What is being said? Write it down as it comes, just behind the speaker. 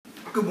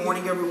Good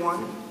morning,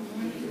 everyone.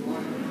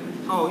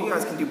 Oh, you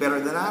guys can do better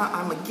than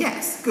I'm a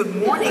guest. Good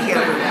morning,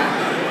 everyone.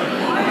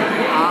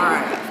 All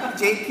right.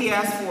 JP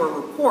asked for a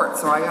report,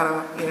 so I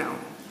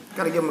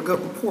gotta give him a good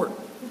report.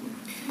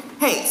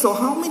 Hey, so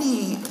how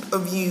many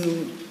of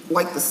you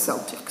like the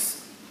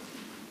Celtics?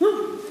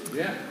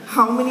 Yeah.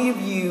 How many of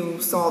you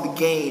saw the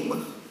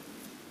game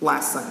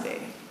last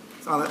Sunday?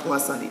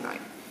 Last Sunday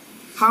night?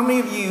 How many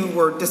of you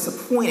were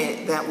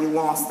disappointed that we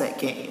lost that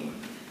game?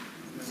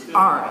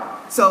 All right.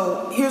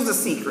 So here's the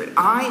secret.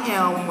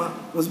 I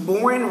was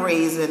born and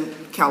raised in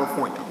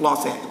California,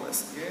 Los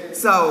Angeles.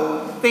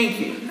 So thank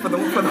you for the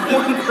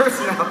one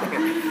person out there.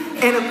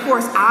 And of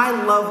course,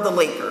 I love the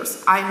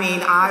Lakers. I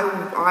mean,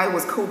 I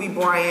was Kobe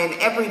Bryant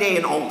every day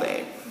and all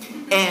day.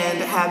 And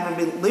have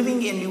been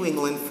living in New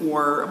England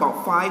for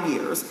about 5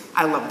 years.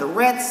 I love the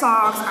Red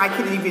Sox. I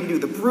can even do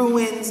the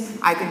Bruins.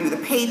 I can do the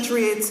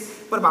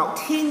Patriots. But about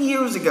 10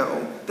 years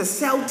ago, the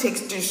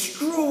Celtics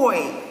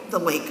destroyed the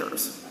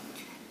Lakers.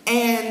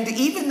 And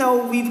even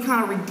though we've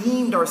kind of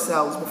redeemed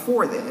ourselves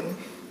before then,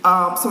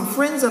 some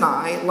friends and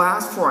I,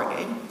 last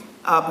Friday,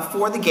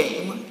 before the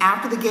game,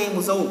 after the game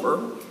was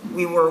over,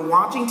 we were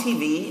watching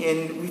TV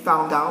and we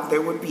found out there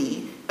would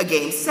be a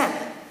Game 7.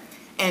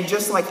 And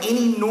just like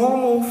any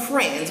normal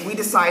friends, we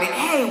decided,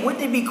 hey,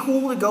 wouldn't it be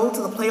cool to go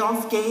to the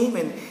playoff game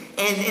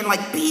and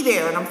like be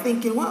there? And I'm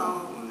thinking,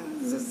 well,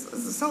 it's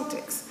the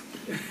Celtics.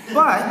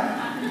 But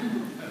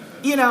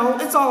you know,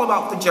 it's all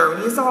about the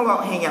journey. It's all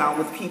about hanging out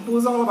with people.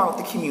 It's all about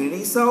the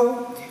community.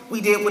 So we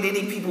did what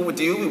any people would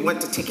do. We went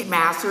to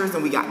Ticketmasters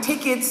and we got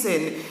tickets,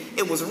 and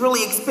it was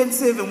really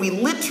expensive. And we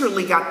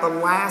literally got the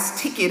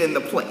last ticket in the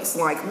place.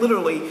 Like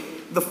literally,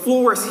 the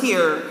floor is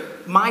here.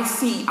 My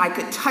seat, I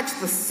could touch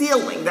the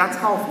ceiling. That's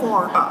how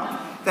far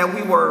up that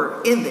we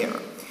were in there.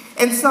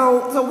 And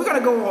so we're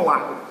gonna go all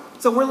out.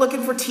 So we're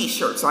looking for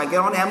t-shirts. So I get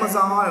on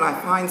Amazon and I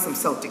find some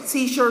Celtic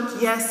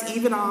t-shirts. Yes,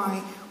 even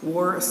I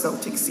wore a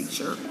Celtic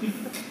t-shirt.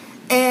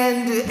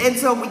 And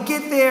so we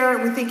get there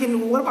and we're thinking,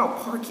 well, what about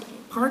parking?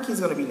 Parking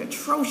is going to be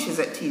atrocious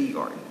at TD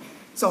Garden.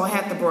 So I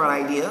had the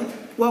bright idea,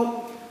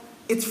 well,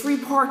 it's free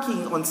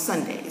parking on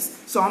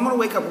Sundays. So I'm going to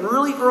wake up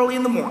really early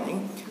in the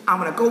morning. I'm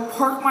going to go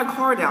park my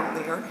car down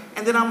there,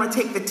 and then I'm going to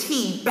take the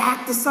T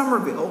back to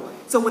Somerville.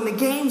 So when the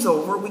game's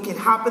over, we can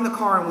hop in the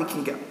car and we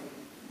can go.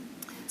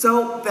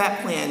 So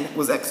that plan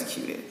was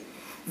executed.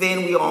 Then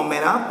we all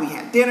met up, we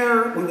had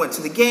dinner, we went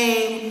to the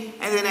game,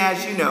 and then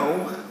as you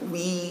know,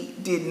 we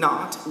did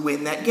not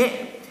win that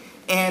game.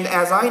 And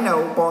as I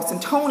know,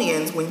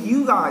 Bostonians, when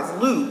you guys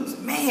lose,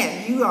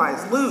 man, you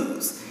guys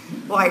lose.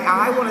 Like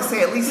I want to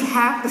say at least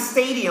half the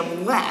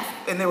stadium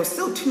left, and there was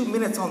still 2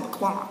 minutes on the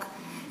clock.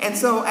 And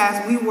so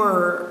as we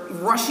were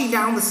rushing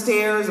down the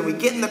stairs and we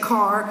get in the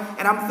car,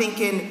 and I'm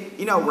thinking,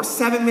 you know, we're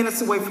 7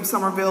 minutes away from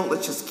Somerville,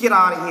 let's just get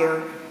out of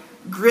here.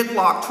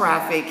 Gridlock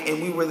traffic,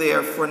 and we were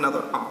there for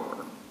another hour.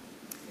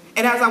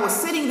 And as I was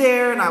sitting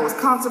there and I was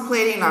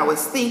contemplating, I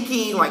was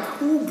thinking, like,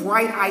 who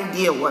bright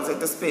idea was it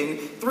to spend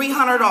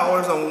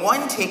 $300 on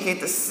one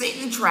ticket to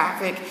sit in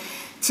traffic,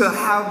 to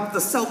have the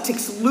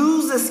Celtics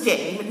lose this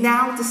game,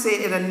 now to sit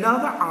in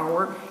another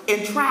hour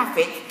in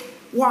traffic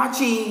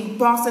watching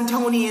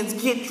Bostonians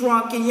get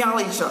drunk and yell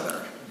at each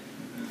other?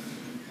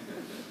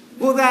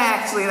 Well,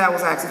 that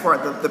was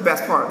actually the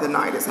best part of the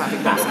night is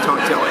having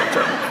Bostonians yell at each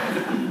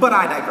other. But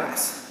I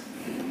digress.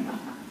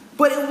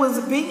 But it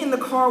was being in the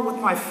car with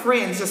my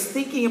friends, just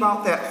thinking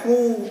about that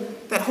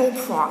whole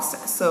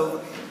process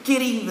of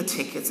getting the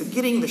tickets and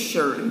getting the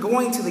shirt and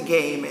going to the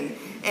game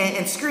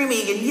and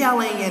screaming and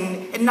yelling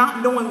and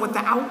not knowing what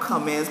the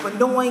outcome is, but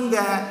knowing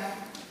that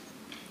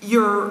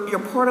you're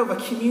part of a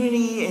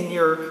community and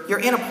you're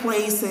in a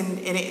place and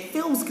it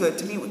feels good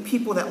to be with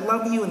people that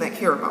love you and that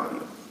care about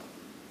you.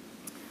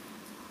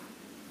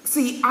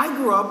 See, I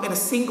grew up in a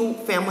single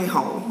family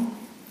home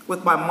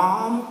with my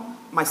mom,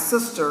 my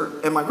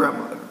sister, and my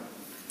grandmother.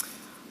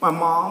 My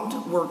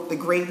mom worked the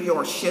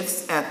graveyard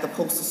shifts at the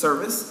Postal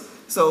Service.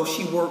 So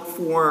she worked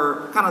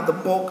for kind of the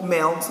bulk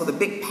mail, so the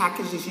big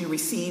packages you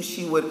receive,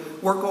 she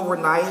would work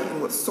overnight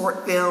and would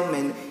sort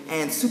them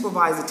and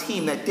supervise a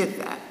team that did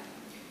that.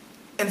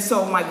 And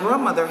so my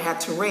grandmother had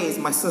to raise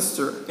my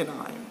sister and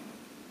I.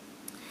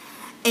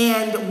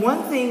 And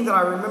one thing that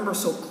I remember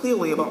so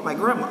clearly about my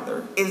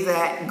grandmother is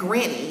that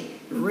Granny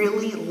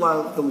really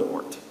loved the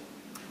Lord.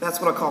 That's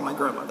what I call my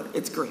grandmother.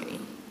 It's Granny.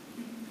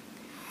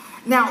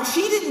 Now,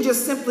 she didn't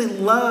just simply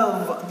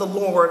love the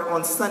Lord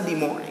on Sunday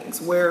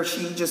mornings where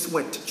she just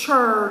went to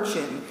church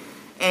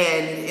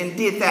and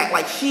did that.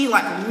 Like, she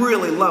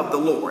really loved the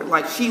Lord.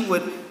 Like, she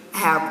would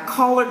have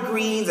collard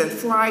greens and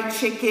fried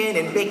chicken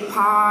and baked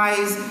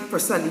pies for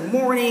Sunday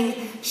morning.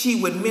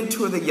 She would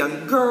mentor the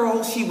young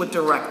girls. She would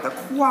direct the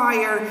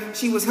choir.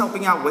 She was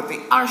helping out with the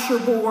usher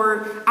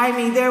board. I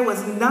mean, there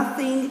was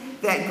nothing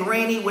that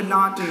Granny would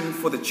not do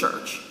for the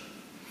church.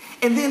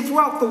 And then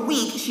throughout the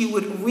week, she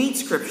would read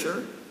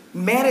scripture,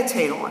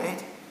 meditate on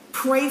it,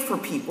 pray for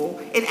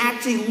people, and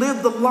actually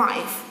live the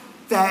life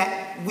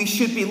that we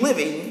should be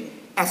living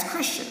as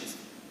Christians.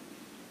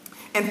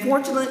 And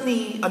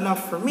fortunately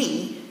enough for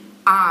me,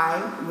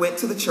 I went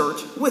to the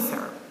church with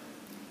her.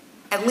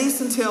 at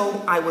least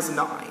until I was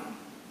 9.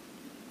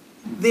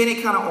 Then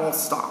it kind of all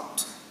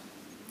stopped.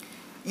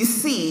 You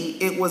see,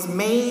 it was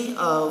May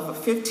of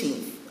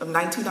 15th of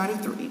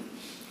 1993,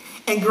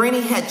 and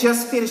Granny had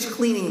just finished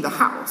cleaning the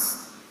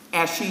house,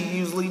 as she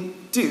usually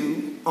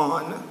do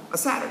on a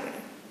Saturday.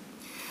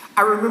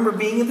 I remember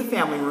being in the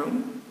family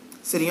room,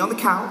 sitting on the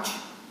couch.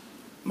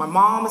 My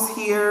mom is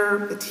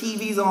here, the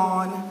TV's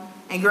on,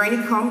 and Granny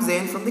comes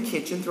in from the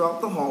kitchen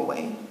throughout the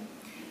hallway.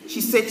 She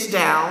sits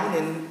down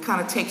and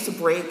kind of takes a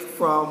break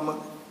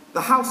from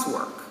the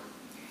housework.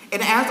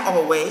 And as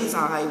always,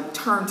 I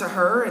turn to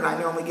her, and I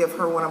normally give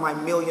her one of my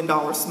 $1 million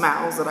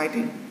smiles that I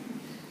do.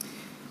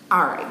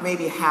 All right,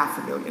 maybe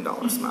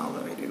 $500,000 smile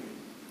that I do.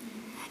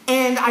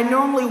 And I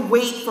normally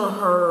wait for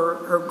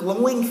her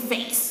glowing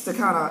face to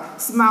kind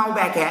of smile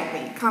back at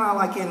me, kind of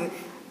like in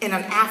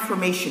an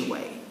affirmation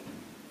way.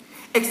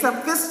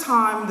 Except this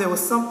time, there was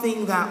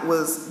something that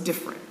was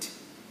different.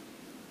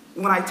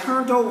 When I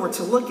turned over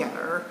to look at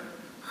her,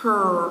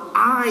 her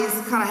eyes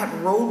kind of had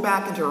rolled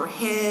back into her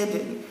head,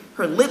 and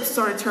her lips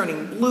started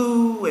turning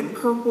blue and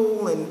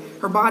purple, and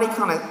her body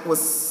kind of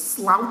was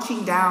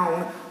slouching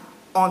down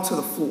onto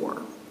the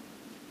floor.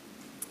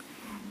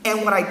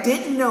 And what I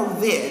didn't know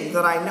then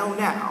that I know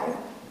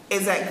now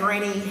is that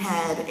Granny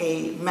had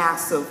a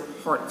massive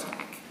heart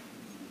attack.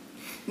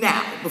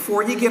 Now,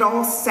 before you get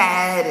all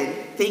sad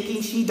and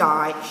thinking she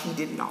died, she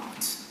did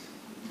not.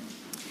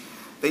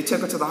 They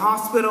took her to the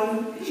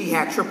hospital. She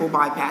had triple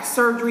bypass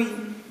surgery.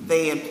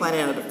 They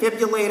implanted a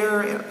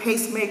defibrillator and a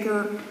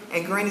pacemaker,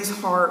 and Granny's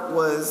heart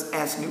was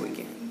as new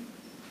again.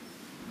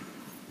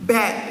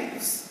 Bad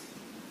news.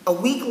 A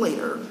week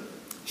later,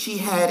 she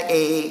had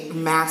a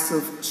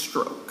massive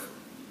stroke.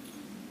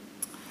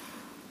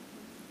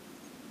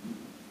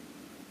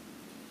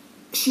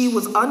 She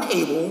was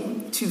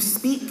unable to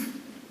speak,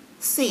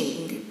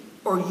 sing,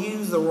 or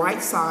use the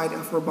right side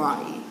of her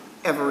body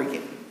ever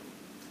again.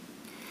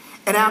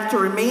 And after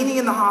remaining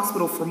in the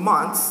hospital for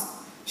months,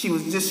 she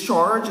was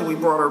discharged and we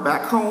brought her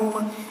back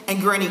home,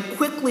 and Granny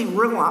quickly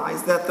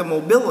realized that the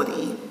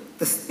mobility,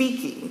 the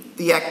speaking,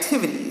 the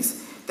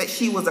activities that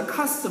she was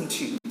accustomed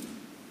to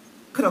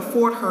could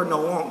afford her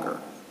no longer.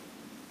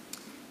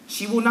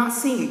 She will not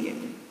sing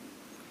again.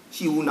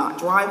 She will not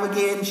drive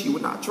again. She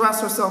will not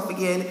dress herself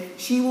again.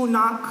 She will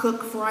not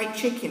cook fried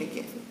chicken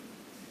again.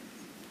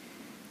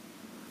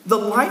 The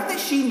life that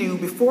she knew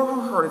before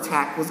her heart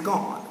attack was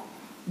gone,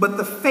 but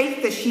the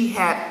faith that she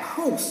had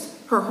post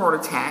her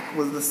heart attack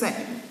was the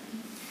same.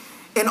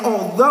 And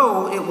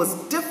although it was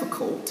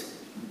difficult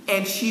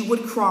and she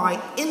would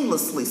cry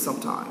endlessly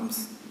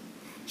sometimes,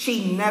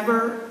 she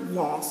never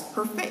lost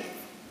her faith.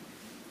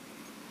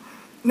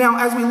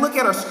 Now, as we look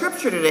at our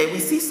scripture today, we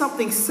see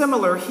something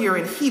similar here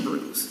in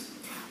Hebrews.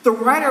 The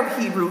writer of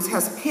Hebrews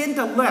has penned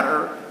a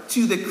letter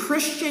to the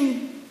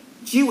Christian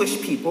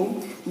Jewish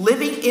people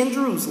living in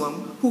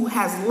Jerusalem who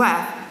has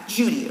left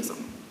Judaism.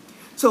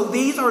 So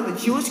these are the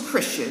Jewish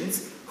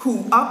Christians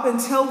who up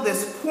until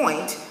this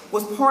point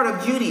was part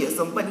of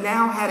Judaism, but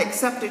now had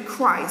accepted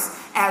Christ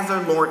as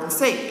their Lord and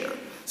Savior.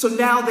 So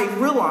now they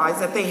realize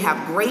that they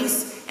have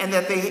grace and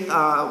that they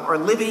are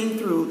living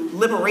through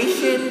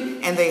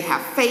liberation and they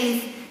have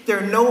faith.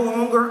 They're no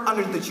longer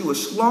under the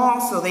Jewish law,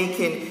 so they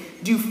can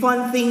do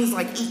fun things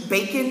like eat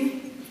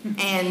bacon.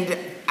 And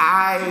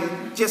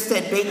I just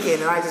said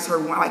bacon, and I just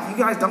heard, like,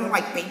 you guys don't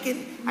like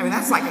bacon? I mean,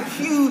 that's like a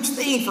huge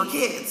thing for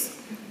kids.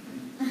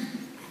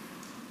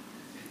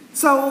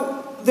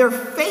 So their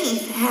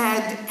faith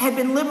had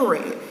been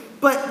liberated.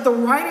 But the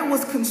writer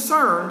was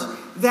concerned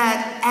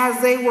that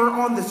as they were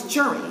on this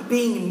journey,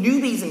 being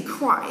newbies in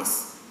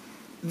Christ,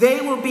 they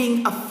were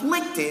being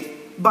afflicted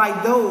by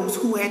those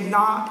who had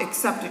not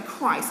accepted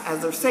Christ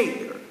as their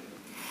Savior.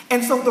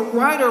 And so the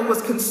writer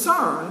was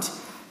concerned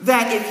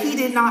that if he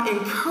did not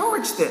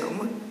encourage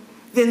them,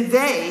 then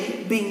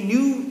they, being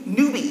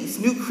newbies,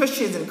 new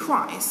Christians in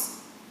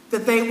Christ,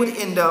 that they would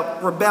end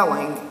up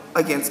rebelling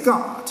against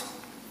God,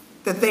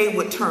 that they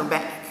would turn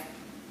back.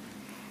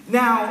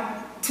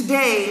 Now,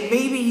 today,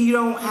 maybe you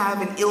don't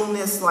have an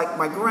illness like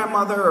my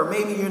grandmother, or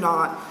maybe you're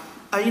not,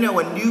 a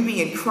newbie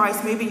in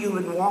Christ. Maybe you've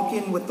been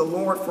walking with the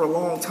Lord for a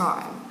long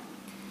time.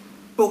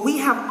 But we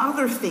have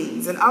other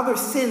things and other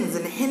sins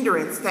and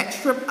hindrance that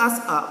trip us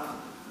up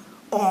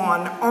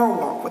on our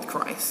walk with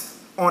Christ,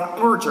 on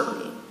our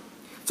journey.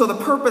 So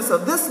the purpose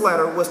of this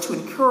letter was to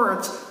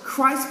encourage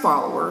Christ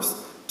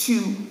followers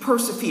to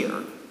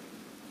persevere.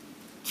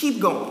 Keep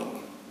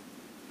going.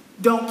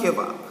 Don't give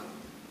up.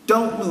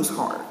 Don't lose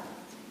heart.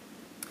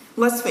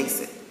 Let's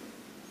face it.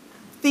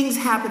 Things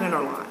happen in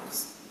our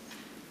lives.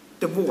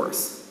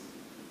 Divorce.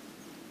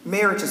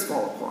 Marriages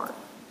fall apart.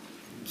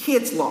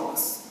 Kids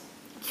lost.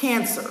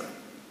 Cancer,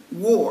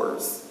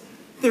 wars.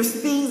 There's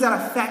things that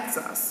affect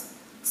us,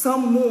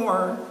 some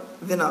more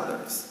than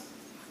others.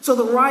 So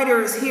the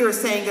writer is here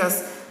saying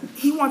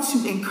he wants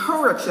to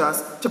encourage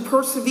us to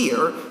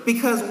persevere,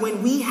 because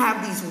when we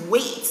have these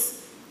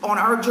weights on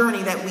our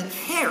journey that we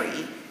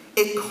carry,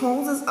 it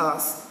causes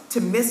us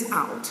to miss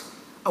out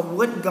of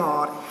what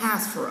God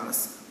has for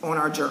us on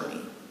our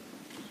journey.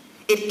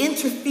 It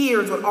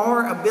interferes with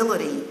our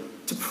ability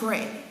to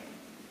pray,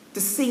 to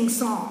sing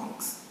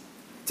songs,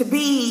 to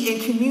be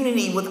in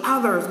community with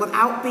others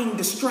without being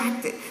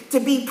distracted, to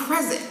be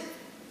present.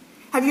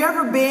 Have you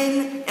ever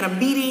been in a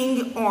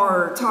meeting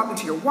or talking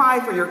to your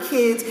wife or your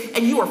kids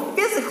and you are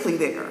physically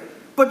there,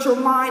 but your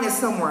mind is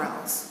somewhere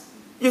else?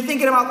 You're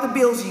thinking about the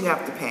bills you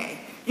have to pay.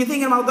 You're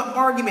thinking about the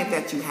argument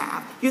that you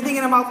have. You're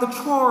thinking about the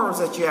chores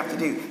that you have to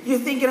do. You're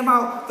thinking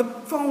about the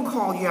phone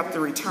call you have to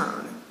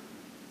return.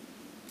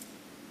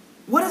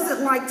 What is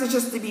it like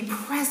to be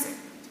present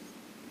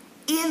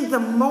in the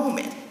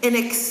moment and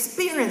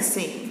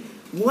experiencing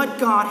what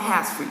God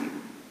has for you?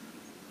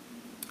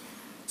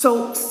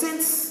 So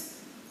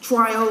since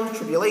trials,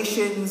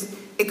 tribulations,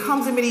 it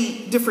comes in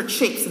many different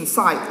shapes and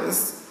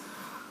sizes,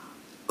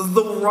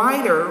 the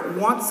writer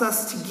wants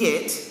us to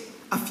get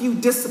a few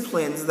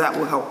disciplines that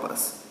will help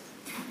us.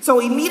 So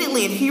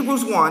immediately in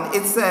Hebrews 1,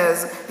 it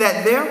says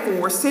that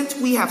therefore, since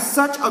we have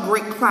such a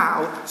great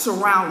cloud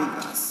surrounding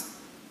us.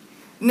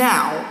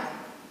 Now,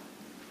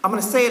 I'm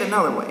going to say it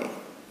another way.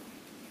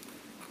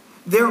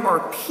 There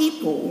are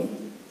people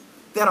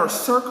that are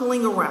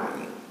circling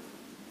around you,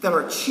 that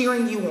are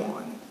cheering you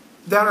on,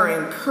 that are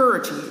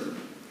encouraging you,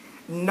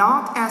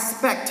 not as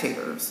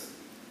spectators,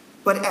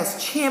 but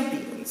as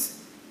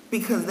champions,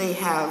 because they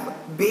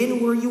have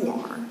been where you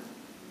are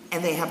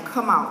and they have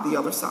come out the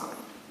other side.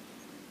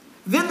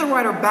 Then the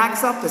writer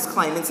backs up this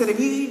claim and said, if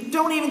you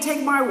don't even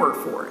take my word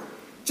for it,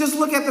 just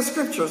look at the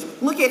scriptures.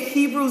 Look at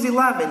Hebrews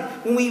 11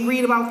 when we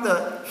read about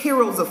the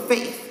heroes of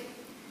faith.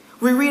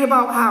 We read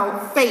about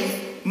how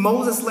faith,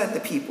 Moses led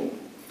the people.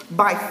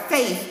 By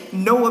faith,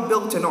 Noah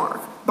built an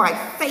ark. By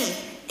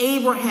faith,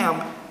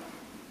 Abraham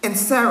and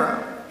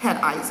Sarah had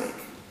Isaac.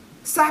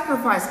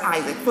 Sacrificed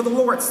Isaac for the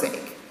Lord's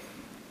sake.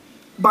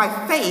 By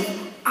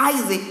faith,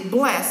 Isaac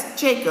blessed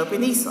Jacob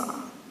and Esau.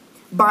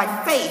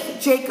 By faith,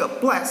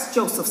 Jacob blessed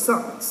Joseph's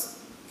sons.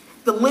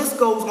 The list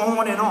goes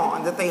on and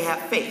on that they have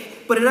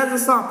faith, but it doesn't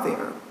stop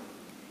there.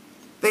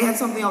 They had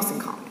something else in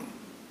common.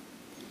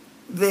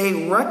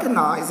 They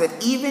recognized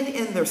that even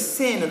in their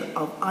sin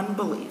of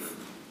unbelief,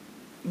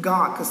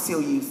 God could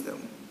still use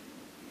them.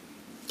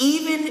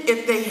 Even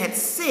if they had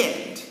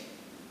sinned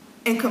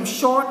and come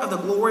short of the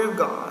glory of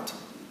God,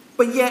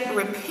 but yet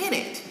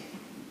repented,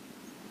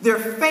 their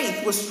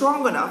faith was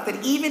strong enough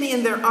that even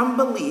in their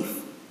unbelief,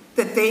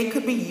 that they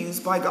could be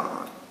used by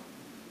God.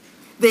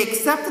 They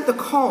accepted the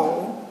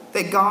call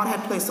that God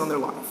had placed on their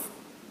life.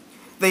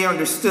 They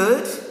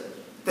understood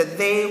that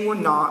they were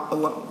not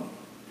alone.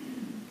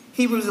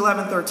 Hebrews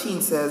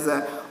 11:13 says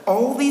that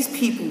all these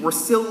people were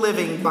still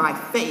living by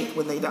faith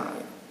when they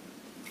died.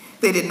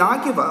 They did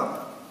not give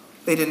up.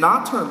 They did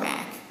not turn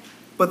back,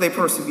 but they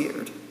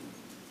persevered.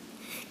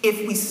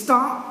 If we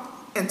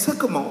stopped and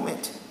took a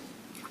moment,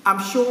 I'm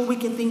sure we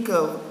can think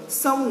of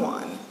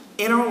someone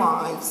in our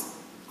lives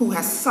who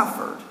has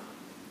suffered,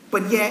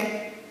 but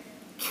yet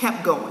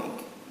kept going,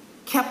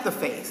 kept the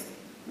faith,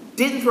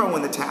 didn't throw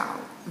in the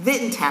towel,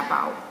 didn't tap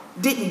out,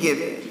 didn't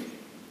give in.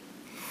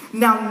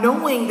 Now,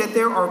 knowing that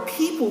there are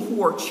people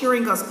who are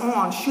cheering us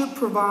on should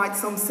provide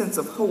some sense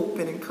of hope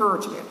and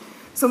encouragement,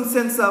 some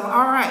sense of,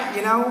 all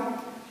right,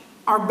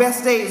 our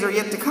best days are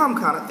yet to come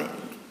kind of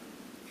thing.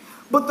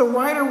 But the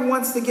writer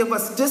wants to give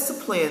us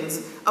disciplines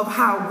of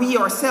how we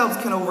ourselves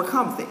can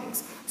overcome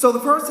things. So the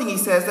first thing he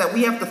says that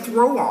we have to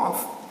throw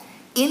off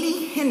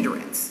any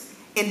hindrance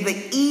in the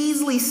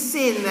easily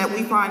sin that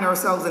we find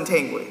ourselves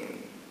entangled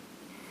in.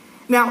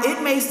 Now,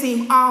 it may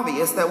seem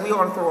obvious that we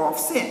ought to throw off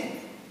sin,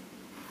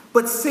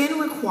 but sin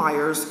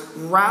requires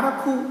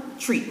radical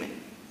treatment.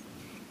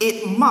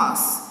 It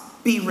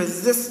must be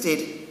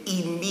resisted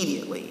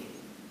immediately.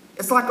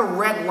 It's like a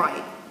red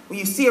light. When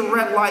you see a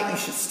red light, you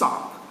should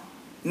stop.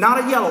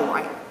 Not a yellow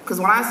light, because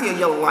when I see a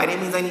yellow light,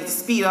 it means I need to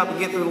speed up and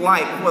get through the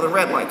light before the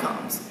red light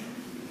comes.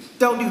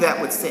 Don't do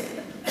that with sin.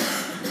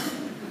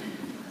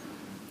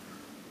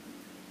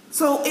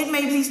 So it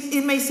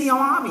may seem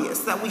obvious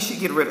that we should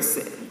get rid of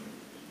sin.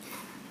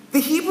 The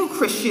Hebrew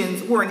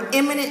Christians were in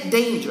imminent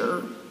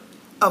danger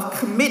of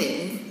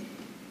committing,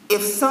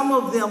 if some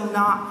of them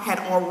had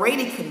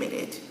already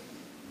committed,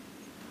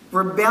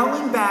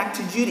 rebelling back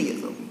to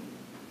Judaism,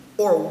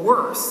 or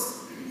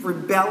worse,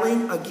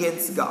 rebelling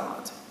against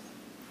God.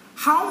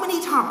 How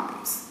many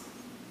times,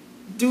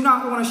 do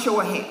not want to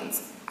show of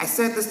hands. I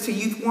said this to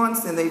youth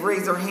once and they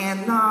raised their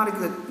hand, not a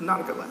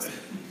good lesson.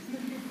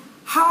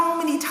 How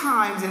many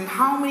times and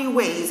how many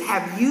ways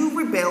have you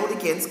rebelled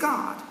against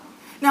God?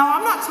 Now,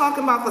 I'm not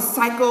talking about the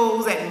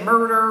psychos that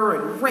murder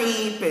and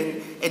rape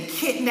and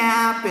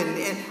kidnap,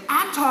 and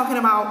I'm talking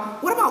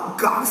about, what about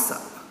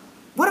gossip?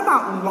 What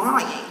about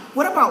lying?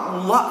 What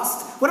about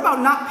lust? What about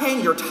not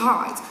paying your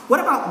tithes? What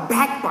about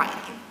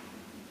backbiting?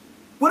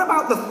 What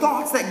about the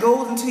thoughts that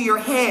goes into your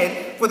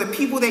head for the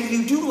people that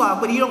you do love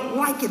but you don't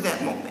like at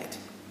that moment?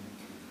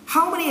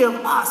 How many of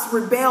us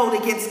rebelled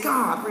against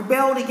God,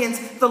 rebelled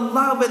against the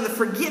love and the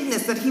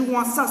forgiveness that he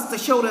wants us to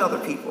show to other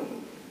people?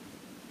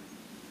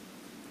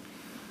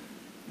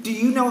 Do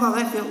you know how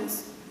that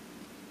feels?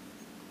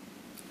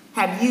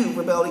 Have you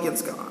rebelled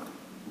against God?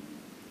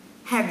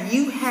 Have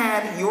you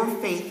had your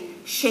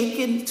faith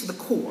shaken to the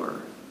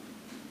core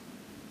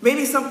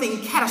Maybe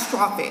something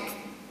catastrophic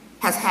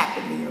has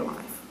happened in your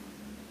life.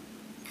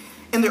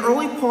 In the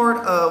early part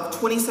of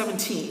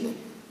 2017,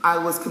 I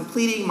was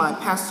completing my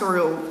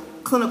pastoral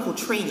clinical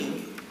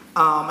training,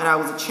 and I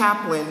was a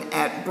chaplain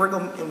at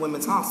Brigham and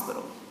Women's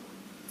Hospital.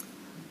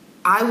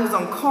 I was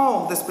on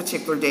call this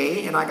particular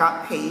day, and I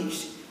got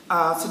paged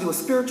to do a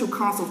spiritual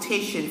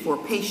consultation for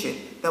a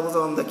patient that was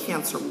on the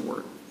cancer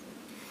ward.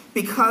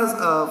 Because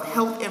of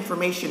health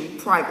information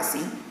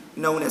privacy,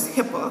 known as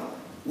HIPAA,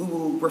 we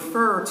will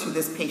refer to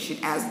this patient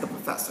as the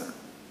professor.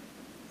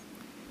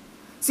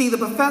 See, the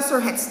professor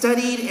had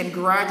studied and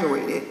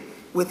graduated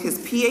with his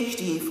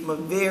PhD from a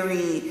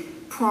very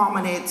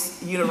prominent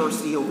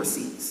university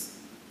overseas.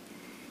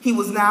 He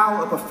was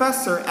now a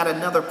professor at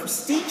another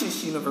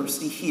prestigious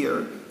university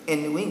here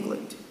in New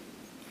England.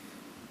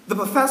 The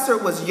professor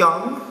was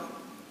young,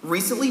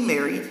 recently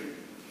married,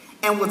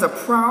 and was a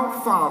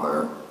proud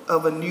father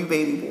of a new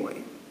baby boy.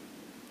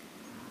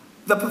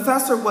 The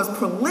professor was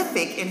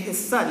prolific in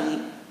his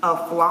study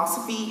of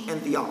philosophy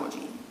and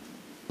theology.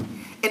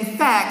 In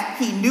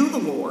fact, he knew the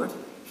Lord,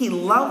 he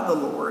loved the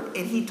Lord,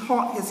 and he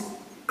taught his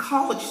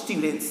college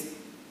students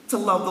to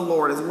love the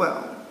Lord as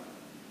well.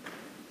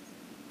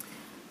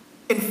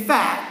 In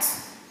fact,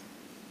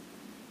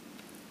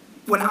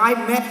 when I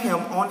met him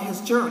on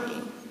his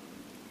journey,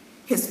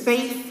 his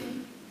faith,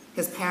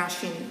 his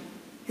passion,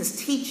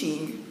 his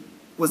teaching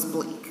was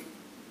bleak.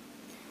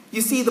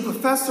 You see, the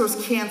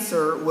professor's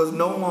cancer was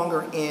no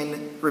longer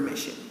in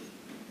remission,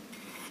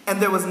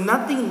 and there was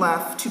nothing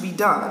left to be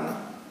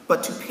done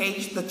but to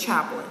page the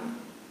chaplain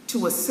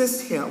to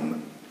assist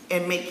him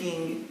in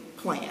making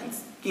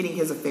plans, getting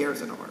his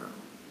affairs in order.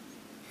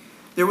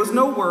 There was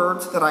no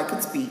words that I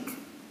could speak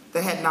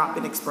that had not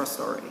been expressed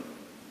already.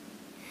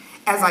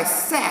 As I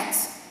sat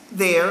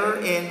there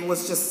and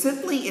was just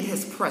simply in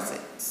his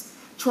presence,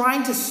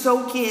 trying to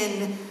soak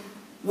in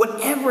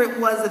whatever it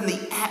was in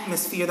the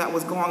atmosphere that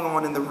was going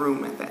on in the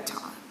room at that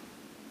time.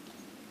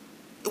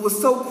 It was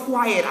so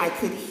quiet I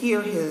could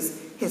hear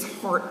his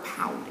heart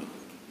pounding.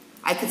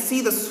 I could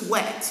see the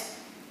sweat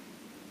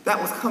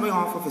that was coming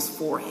off of his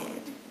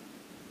forehead.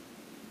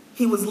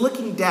 He was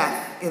looking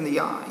death in the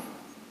eye.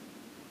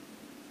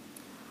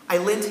 I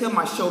lent him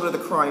my shoulder to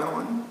cry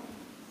on,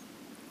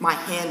 my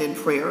hand in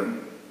prayer,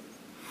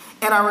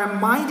 and I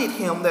reminded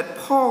him that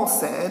Paul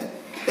said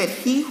that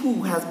he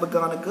who has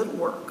begun a good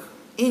work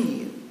in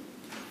you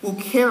will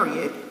carry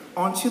it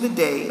onto the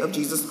day of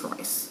Jesus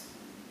Christ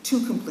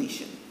to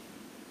completion.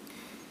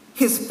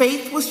 His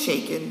faith was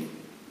shaken,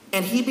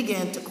 and he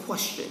began to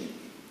question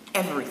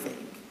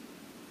everything.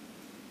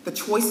 The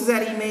choices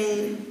that he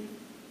made,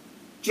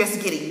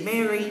 just getting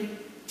married,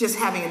 just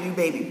having a new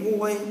baby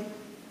boy.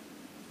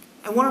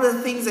 And one of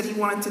the things that he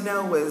wanted to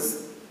know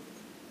was,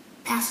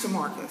 Pastor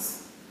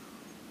Marcus,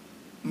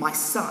 my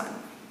son.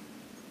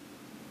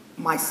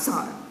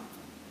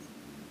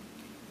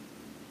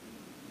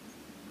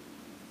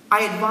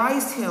 I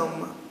advised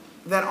him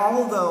that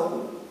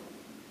although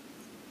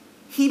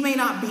he may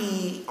not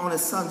be on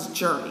his son's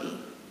journey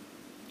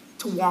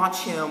to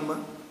watch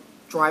him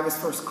drive his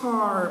first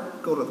car,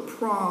 go to the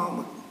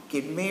prom,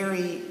 get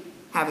married,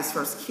 have his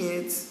first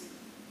kids,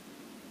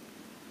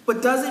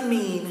 but doesn't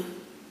mean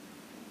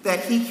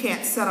that he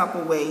can't set up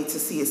a way to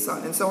see his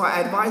son. And so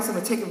I advised him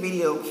to take a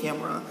video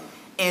camera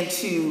and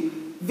to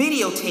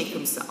videotape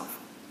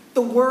himself.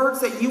 The words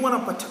that you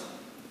want to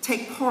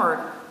take part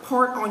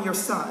on your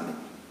son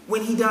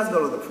when he does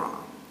go to the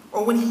prom,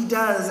 or when he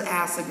does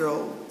ask a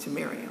girl to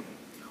marry him,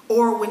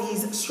 or when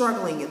he's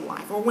struggling in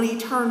life, or when he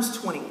turns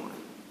 21.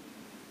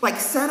 Like,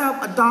 set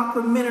up a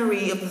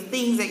documentary of the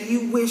things that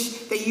you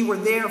wish that you were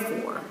there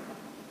for,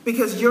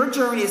 because your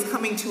journey is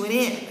coming to an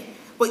end,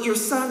 but your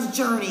son's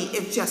journey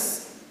is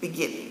just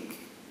beginning.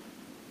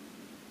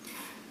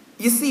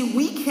 You see,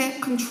 we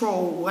can't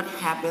control what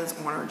happens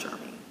on our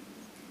journey.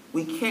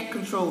 We can't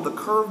control the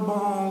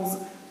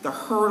curveballs, the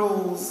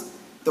hurdles,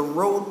 the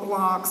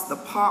roadblocks, the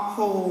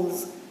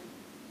potholes,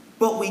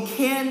 but we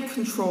can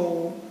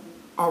control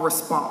our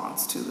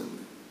response to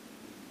them.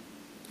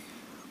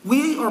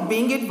 We are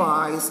being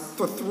advised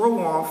to throw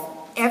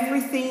off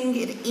everything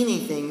and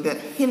anything that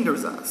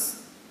hinders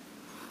us.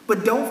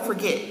 But don't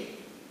forget,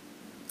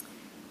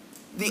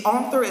 the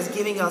author is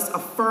giving us a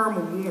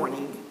firm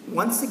warning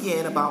once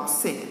again about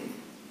sin.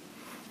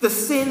 The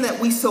sin that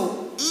we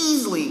so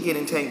easily get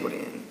entangled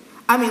in.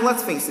 I mean,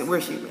 let's face it, we're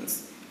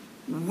humans.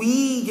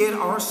 We get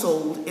our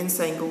soul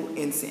entangled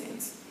in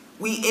sins.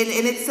 And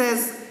it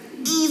says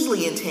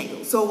easily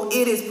entangled. So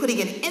it is putting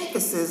an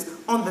emphasis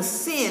on the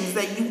sins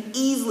that you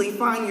easily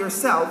find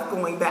yourself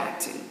going back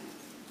to.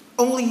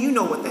 Only you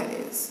know what that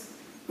is.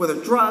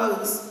 Whether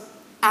drugs,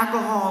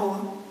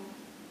 alcohol,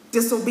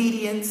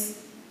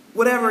 disobedience,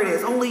 whatever it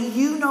is. Only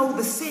you know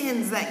the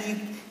sins that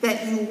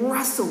you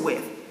wrestle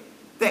with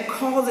that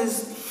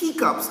causes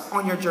hiccups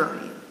on your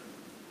journey.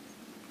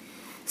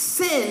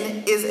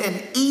 Sin is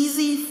an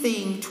easy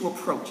thing to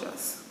approach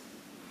us.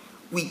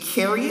 We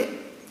carry it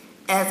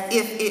as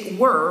if it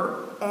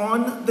were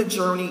on the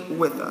journey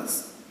with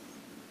us.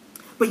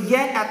 But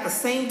yet at the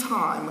same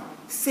time,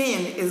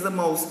 sin is the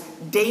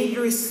most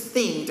dangerous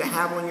thing to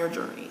have on your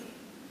journey.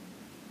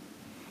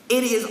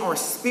 It is our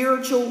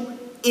spiritual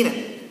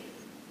enemy.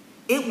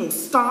 It will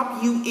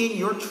stop you in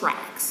your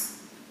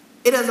tracks.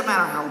 It doesn't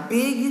matter how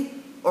big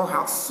or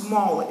how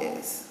small it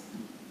is.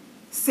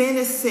 Sin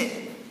is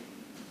sin.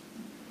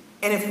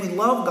 And if we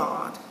love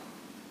God,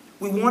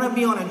 we want to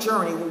be on a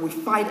journey where we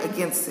fight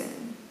against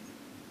sin.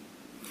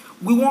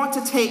 We want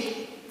to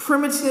take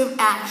primitive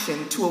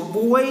action to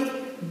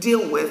avoid,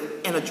 deal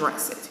with, and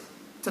address it.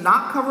 To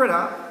not cover it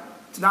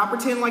up, to not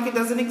pretend like it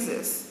doesn't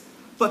exist,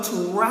 but to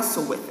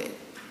wrestle with it,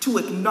 to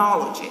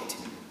acknowledge it,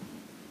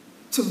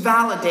 to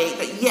validate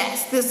that,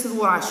 yes, this is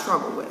what I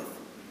struggle with.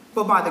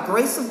 But by the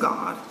grace of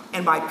God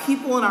and by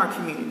people in our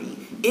community,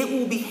 it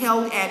will be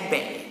held at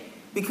bay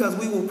because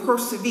we will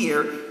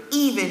persevere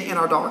even in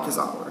our darkest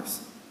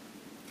hours.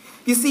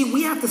 You see,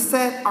 we have to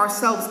set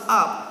ourselves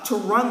up to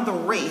run the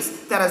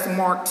race that is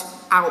marked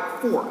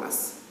out for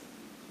us.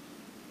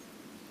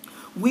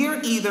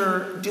 We're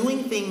either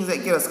doing things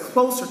that get us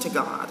closer to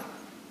God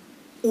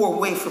or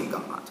away from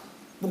God.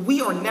 But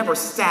we are never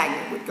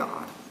stagnant with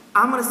God.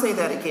 I'm going to say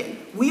that again.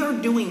 We are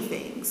doing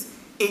things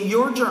in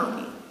your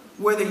journey,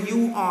 whether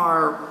you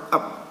are a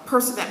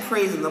person that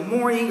prays in the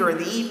morning or in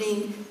the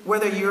evening,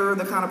 whether you're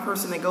the kind of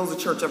person that goes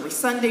to church every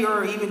Sunday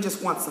or even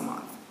just once a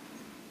month.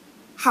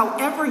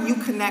 However you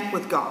connect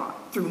with God,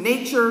 through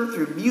nature,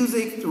 through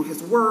music, through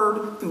his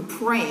word, through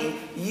praying,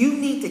 you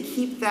need to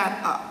keep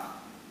that up.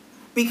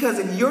 Because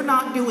if you're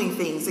not doing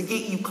things to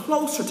get you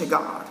closer to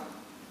God,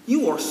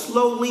 you are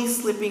slowly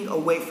slipping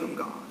away from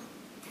God.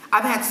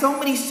 I've had so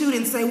many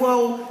students say,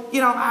 well,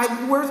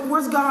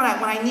 where's God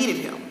at when I needed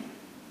him?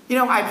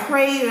 I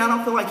prayed and I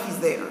don't feel like he's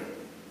there.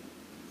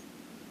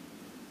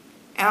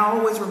 And I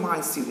always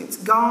remind students,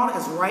 God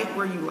is right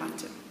where you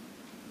left him.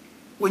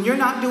 When you're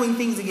not doing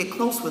things to get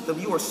close with him,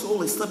 you are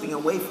slowly slipping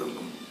away from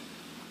him.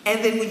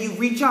 And then when you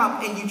reach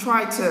up and you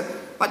try to,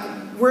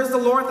 where's the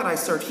Lord that I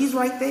serve? He's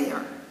right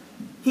there.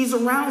 He's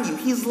around you.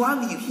 He's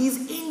loving you. He's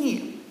in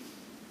you.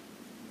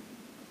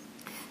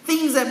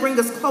 Things that bring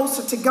us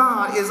closer to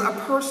God is a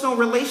personal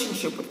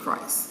relationship with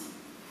Christ.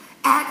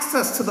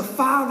 Access to the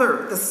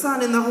Father, the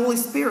Son, and the Holy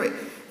Spirit.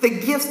 The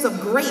gifts of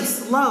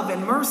grace, love,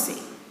 and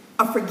mercy.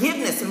 Of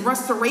forgiveness and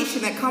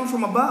restoration that come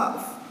from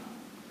above.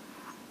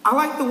 I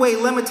like the way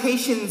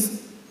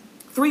Lamentations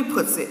 3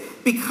 puts it.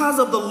 Because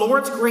of the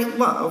Lord's great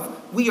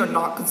love, we are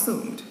not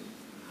consumed.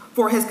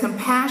 For his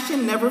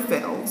compassion never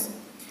fails.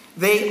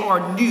 They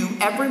are new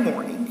every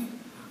morning.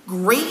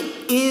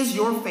 Great is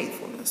your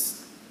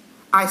faithfulness.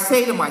 I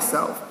say to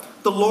myself,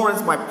 the Lord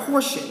is my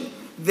portion.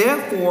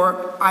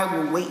 Therefore, I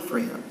will wait for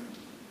him.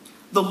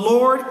 The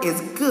Lord is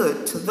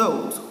good to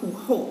those who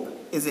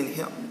hope is in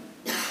him.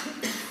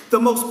 The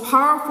most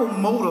powerful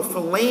motive for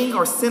laying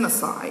our sin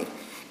aside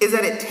is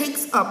that it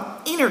takes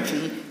up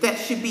energy that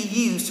should be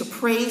used to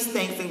praise,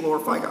 thank, and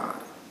glorify God.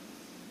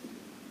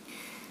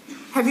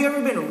 Have you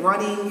ever been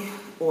running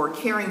or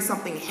carrying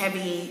something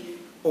heavy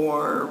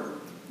or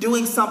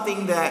doing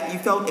something that you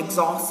felt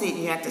exhausted and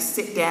you had to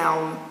sit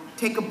down,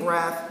 take a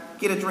breath,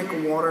 get a drink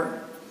of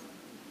water?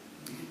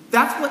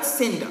 That's what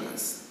sin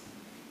does.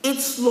 It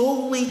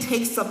slowly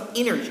takes up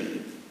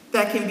energy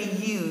that can be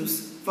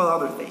used for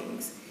other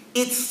things.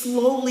 It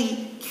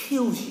slowly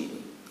kills you.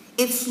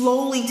 It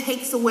slowly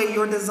takes away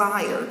your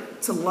desire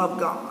to love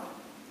God.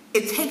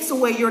 It takes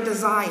away your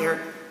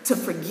desire to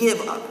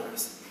forgive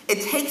others.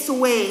 It takes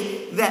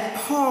away that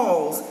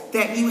pause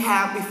that you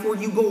have before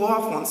you go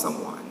off on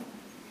someone.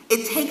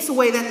 It takes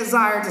away that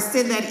desire to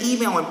send that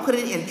email and put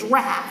it in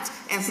draft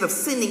instead of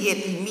sending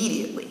it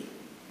immediately.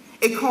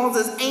 It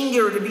causes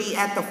anger to be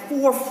at the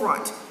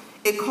forefront.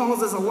 It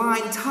causes a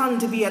lying tongue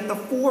to be at the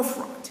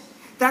forefront.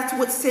 That's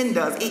what sin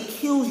does. It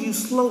kills you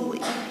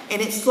slowly,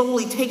 and it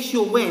slowly takes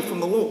you away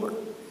from the Lord.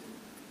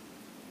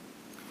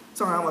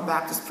 Sorry, I'm a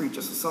Baptist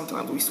preacher, so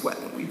sometimes we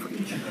sweat when we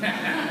preach.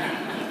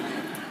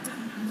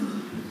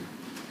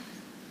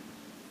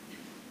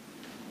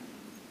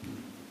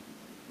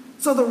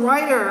 So the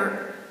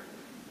writer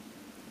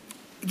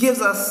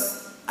gives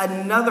us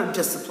another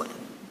discipline.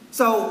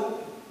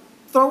 So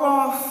throw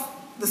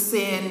off the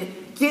sin,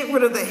 get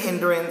rid of the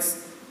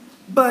hindrance,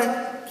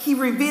 but he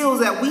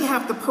reveals that we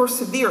have to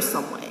persevere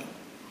some way.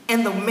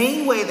 And the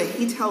main way that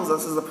he tells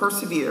us is to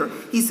persevere,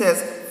 he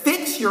says,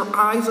 fix your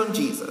eyes on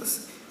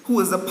Jesus, who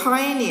is the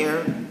pioneer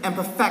and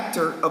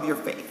perfecter of your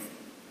faith.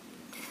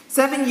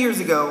 7 years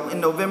ago, in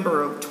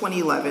November of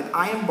 2011,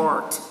 I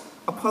embarked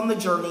upon the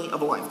journey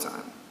of a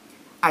lifetime.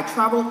 I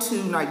traveled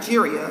to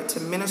Nigeria to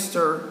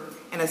minister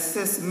and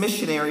assist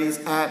missionaries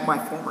at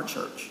my former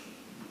church.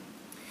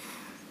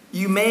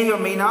 You may or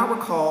may not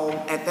recall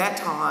at that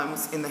time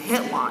in the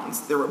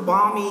headlines, there were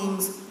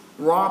bombings,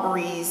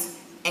 robberies,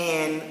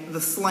 and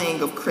the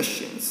slaying of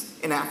Christians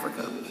in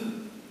Africa.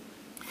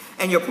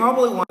 And you're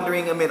probably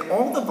wondering, amid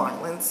all the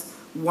violence,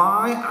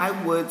 why I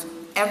would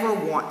ever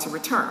want to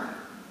return.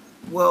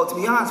 Well, to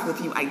be honest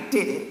with you, I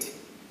didn't,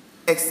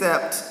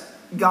 except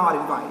God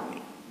invited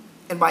me.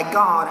 And by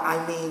God,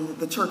 I mean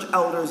the church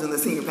elders and the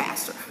senior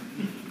pastor.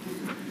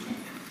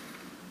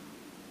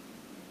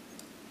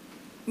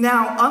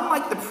 Now,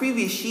 unlike the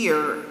previous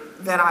year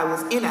that I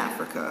was in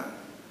Africa,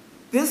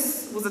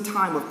 this was a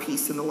time of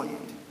peace in the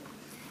land.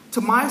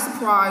 To my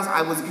surprise,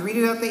 I was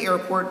greeted at the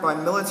airport by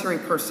military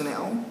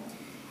personnel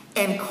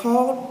and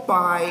called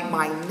by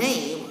my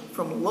name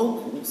from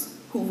locals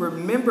who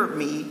remembered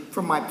me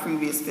from my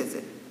previous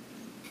visit.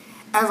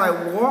 As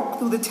I walked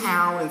through the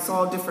town and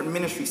saw different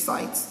ministry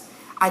sites,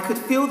 I could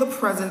feel the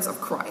presence of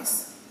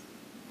Christ.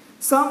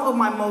 Some of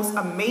my most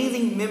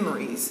amazing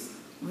memories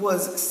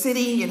was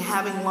sitting and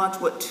having lunch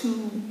with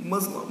two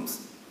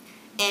Muslims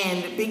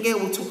and being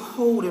able to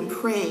hold and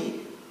pray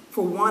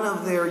for one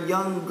of their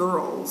young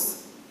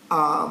girls,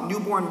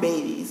 newborn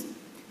babies,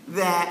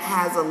 that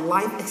has a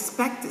life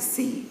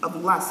expectancy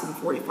of less than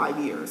 45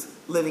 years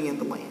living in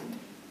the land.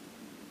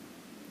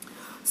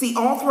 See,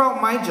 all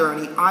throughout my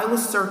journey, I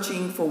was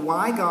searching for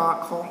why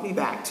God called me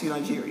back to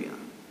Nigeria.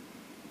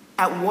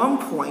 At one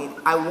point,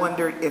 I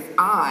wondered if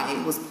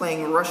I was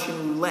playing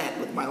Russian roulette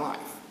with my life.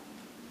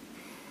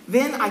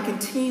 Then I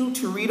continued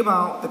to read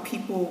about the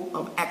people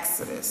of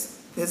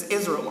Exodus, his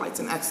Israelites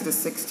in Exodus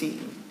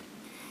 16,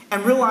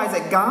 and realized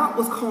that God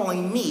was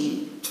calling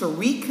me to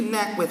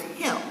reconnect with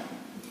him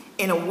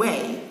in a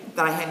way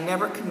that I had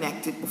never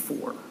connected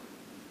before.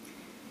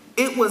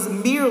 It was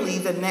merely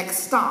the next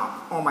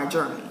stop on my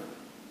journey.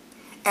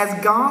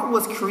 As God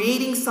was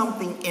creating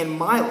something in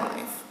my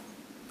life,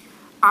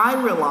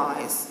 I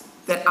realized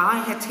that I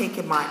had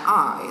taken my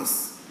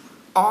eyes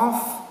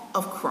off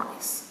of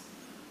Christ.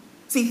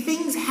 See,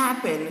 things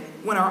happen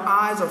when our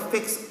eyes are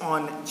fixed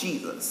on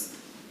Jesus.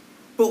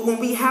 But when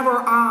we have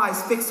our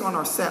eyes fixed on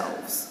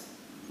ourselves,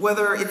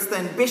 whether it's the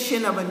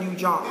ambition of a new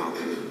job,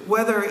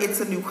 whether it's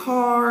a new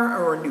car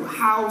or a new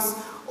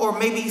house, or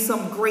maybe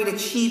some great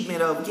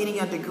achievement of getting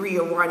a degree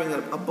or writing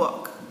a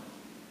book,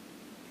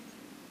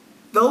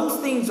 those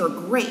things are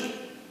great,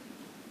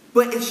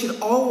 but it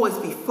should always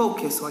be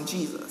focused on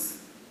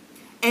Jesus.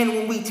 And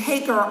when we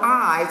take our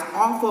eyes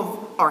off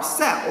of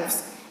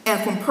ourselves, and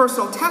from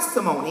personal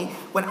testimony,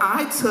 when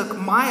I took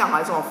my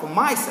eyes off of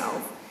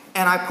myself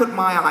and I put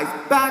my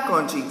eyes back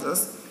on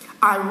Jesus,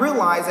 I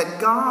realized that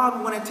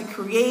God wanted to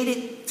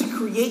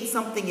create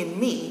something in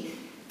me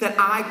that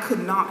I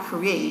could not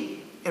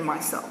create in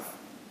myself.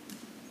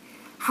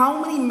 How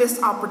many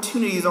missed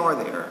opportunities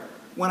are there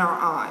when our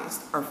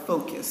eyes are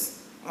focused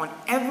on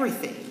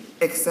everything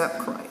except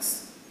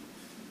Christ?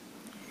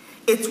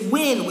 It's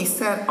when we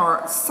set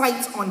our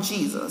sights on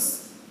Jesus.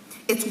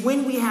 It's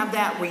when we have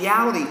that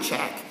reality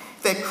check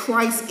that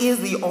Christ is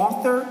the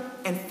author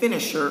and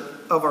finisher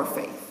of our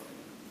faith.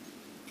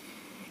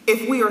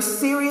 If we are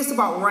serious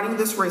about running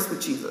this race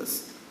with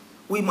Jesus,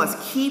 we must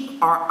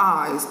keep our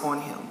eyes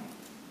on him.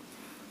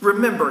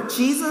 Remember,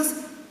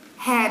 Jesus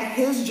had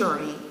his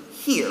journey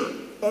here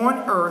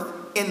on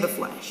earth in the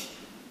flesh.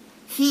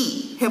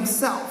 He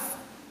himself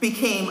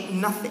became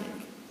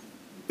nothing,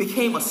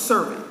 became a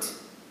servant.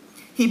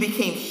 He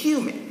became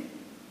human.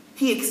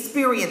 He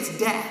experienced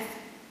death,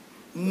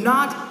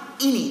 not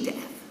any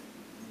death,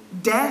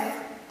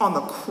 death on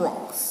the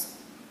cross.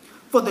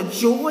 For the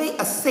joy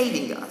of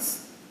saving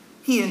us,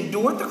 he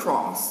endured the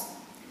cross,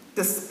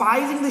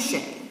 despising the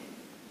shame.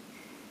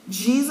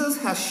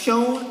 Jesus has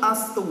shown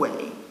us the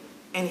way,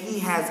 and he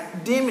has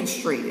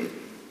demonstrated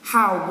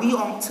how we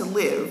ought to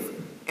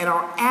live, and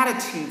our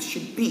attitude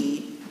should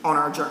be on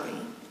our journey.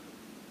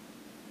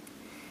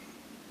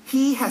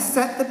 He has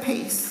set the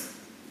pace,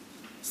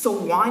 so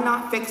why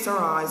not fix our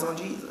eyes on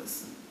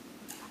Jesus?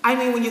 I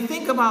mean, when you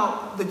think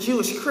about the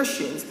Jewish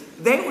Christians,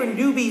 they were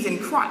newbies in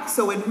Christ,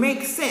 so it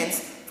makes sense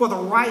for the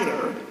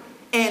writer.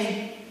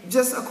 And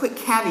just a quick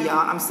caveat,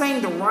 I'm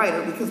saying the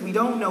writer because we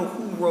don't know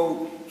who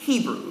wrote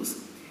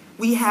Hebrews.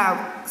 We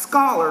have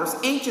scholars,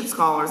 ancient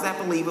scholars, that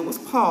believe it was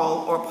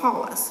Paul or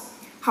Apollos.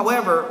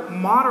 However,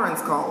 modern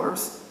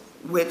scholars,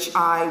 which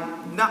I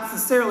not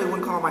necessarily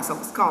wouldn't call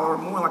myself a scholar,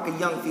 more like a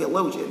young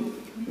theologian,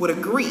 would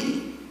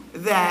agree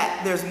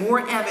that there's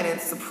more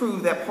evidence to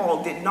prove that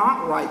Paul did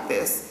not write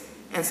this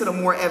instead of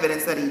more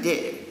evidence that he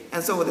did.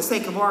 And so for the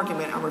sake of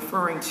argument, I'm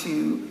referring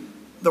to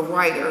the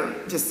writer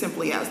just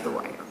simply as the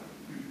writer.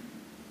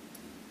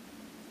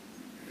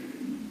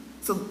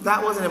 So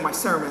that wasn't in my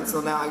sermon,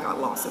 so now I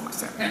got lost in my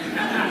sermon.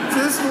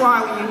 So this is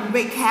why when you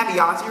make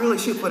caveats, you really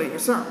should put it in your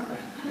sermon.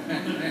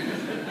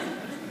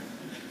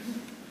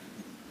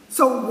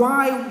 So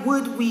why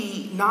would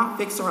we not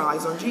fix our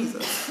eyes on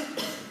Jesus?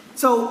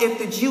 So if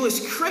the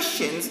Jewish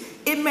Christians,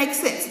 it makes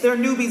sense. They're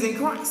newbies in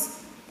Christ.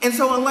 And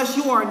so unless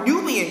you are a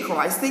newbie in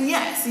Christ, then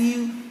yes,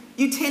 you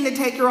tend to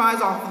take your eyes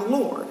off of the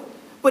Lord.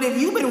 But if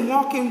you've been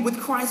walking with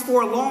Christ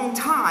for a long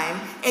time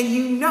and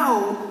you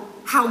know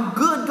how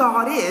good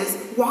God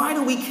is, why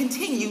do we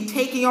continue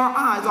taking our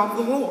eyes off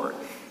the Lord?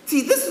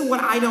 See, this is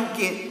what I don't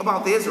get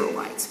about the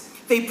Israelites.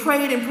 They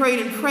prayed and prayed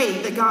and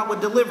prayed that God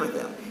would deliver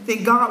them.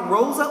 Then God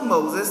rose up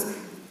Moses,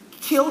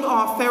 killed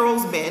off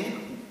Pharaoh's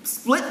men,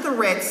 split the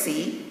Red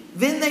Sea,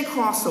 then they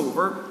crossed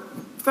over.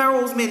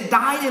 Pharaoh's men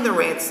died in the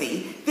Red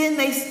Sea. Then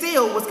they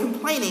still was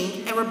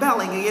complaining and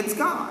rebelling against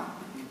God,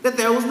 that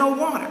there was no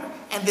water,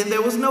 and then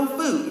there was no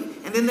food,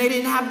 and then they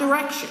didn't have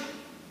direction.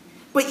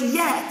 But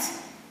yet,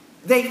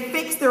 They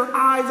fixed their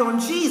eyes on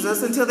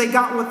Jesus until they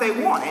got what they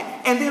wanted.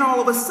 And then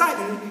all of a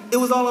sudden, it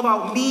was all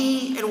about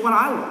me and what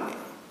I wanted.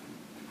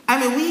 I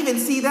mean, we even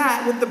see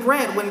that with the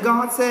bread when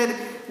God said,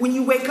 when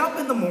you wake up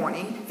in the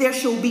morning, there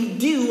shall be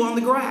dew on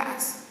the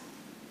grass.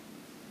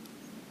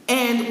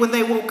 And when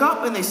they woke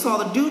up and they saw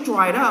the dew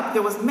dried up,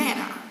 there was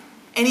manna.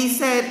 And he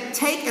said,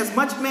 take as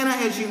much manna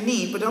as you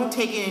need, but don't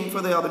take any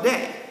for the other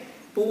day.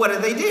 But what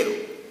did they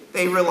do?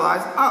 They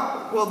realized,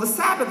 oh, well, the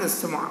Sabbath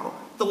is tomorrow.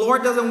 The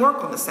Lord doesn't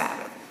work on the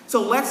Sabbath.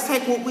 So let's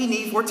take what we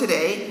need for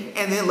today,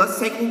 and then let's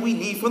take what we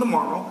need for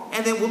tomorrow,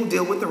 and then we'll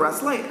deal with the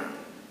rest later.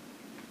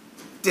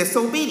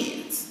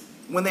 Disobedience.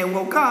 When they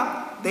woke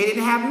up, they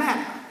didn't have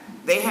manna.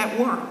 They had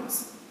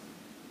worms.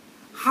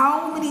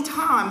 How many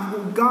times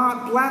will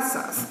God bless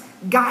us,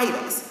 guide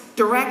us,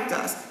 direct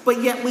us,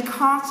 but yet we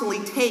constantly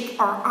take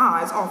our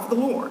eyes off the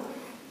Lord?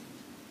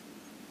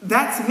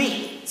 That's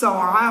me. So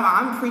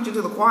I'm preaching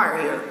to the choir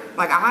here.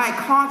 Like, I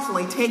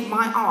constantly take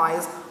my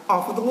eyes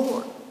off of the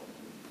Lord.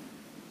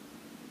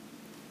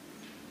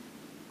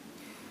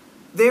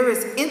 There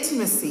is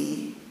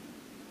intimacy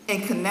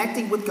in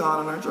connecting with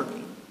God on our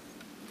journey.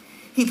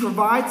 He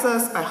provides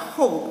us a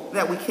hope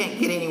that we can't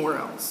get anywhere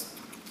else.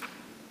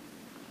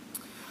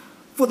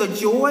 For the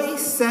joy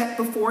set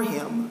before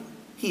him,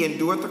 he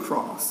endured the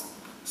cross,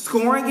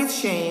 scorning its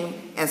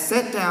shame, and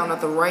sat down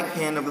at the right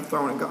hand of the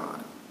throne of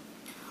God.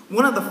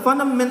 One of the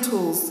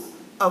fundamentals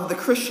of the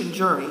Christian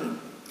journey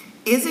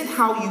isn't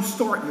how you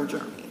start your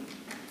journey.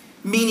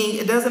 Meaning,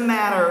 it doesn't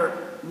matter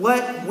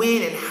what,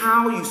 when, and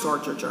how you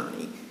start your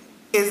journey.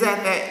 Is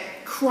that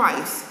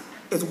Christ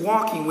is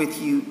walking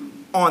with you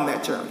on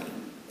that journey.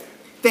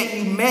 That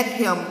you met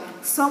him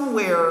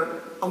somewhere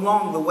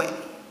along the way.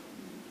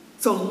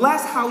 So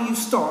less how you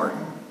start,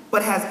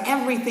 but has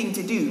everything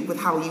to do with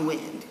how you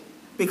end.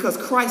 Because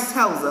Christ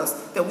tells us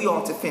that we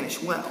ought to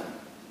finish well.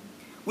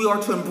 We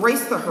are to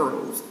embrace the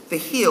hurdles, the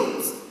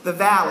hills, the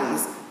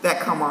valleys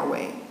that come our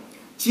way.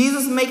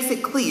 Jesus makes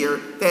it clear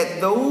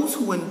that those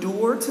who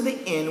endure to the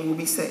end will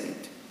be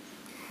saved.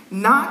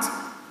 Not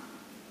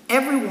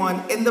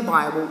everyone in the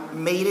Bible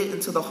made it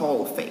into the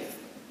hall of faith.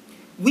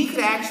 We could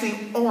actually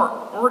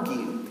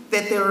argue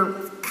that there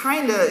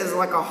kind of is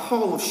like a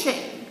hall of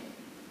shame,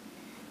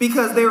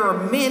 because there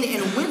are men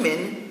and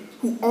women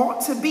who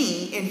ought to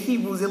be in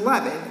Hebrews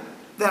 11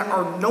 that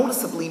are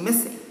noticeably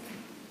missing.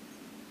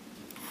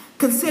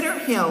 Consider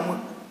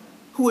him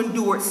who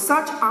endured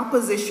such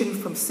opposition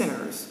from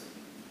sinners,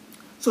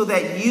 so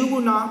that you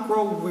will not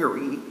grow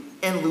weary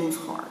and lose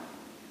heart.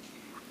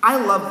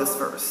 I love this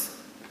verse.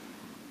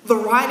 The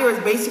writer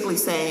is basically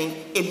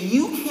saying, if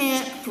you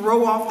can't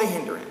throw off the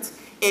hindrance,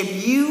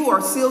 if you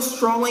are still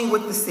struggling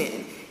with the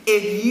sin,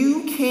 if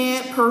you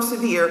can't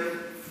persevere,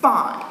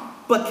 fine,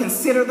 but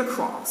consider the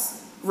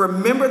cross.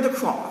 Remember the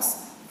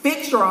cross.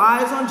 Fix your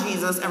eyes on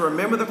Jesus and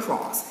remember the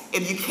cross.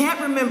 If you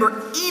can't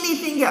remember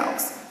anything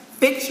else,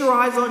 fix your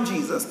eyes on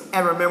Jesus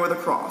and remember the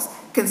cross.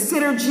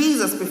 Consider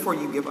Jesus before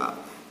you give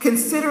up.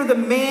 Consider the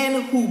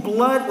man whose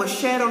blood was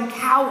shed on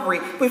Calvary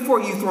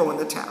before you throw in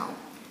the towel.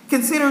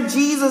 Consider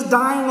Jesus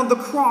dying on the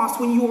cross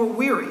when you are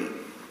weary.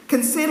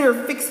 Consider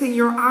fixing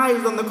your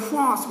eyes on the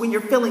cross when you're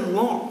feeling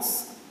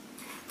lost.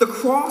 The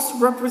cross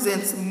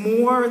represents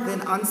more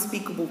than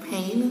unspeakable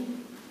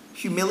pain,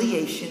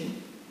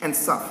 humiliation, and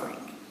suffering.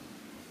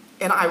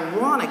 And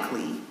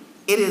ironically,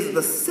 it is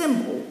the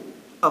symbol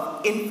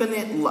of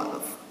infinite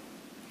love.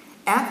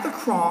 At the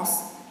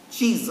cross,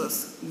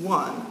 Jesus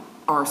won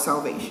our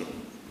salvation,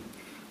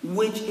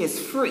 which is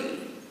free,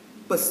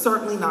 but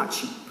certainly not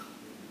cheap.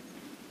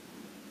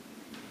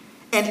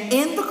 And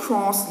in the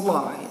cross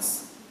lies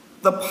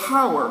the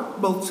power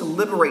both to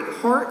liberate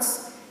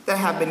hearts that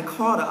have been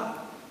caught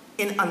up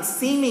in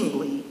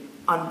unseemingly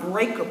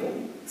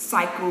unbreakable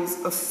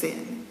cycles of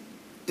sin,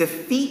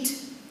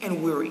 defeat,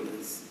 and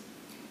weariness.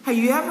 Have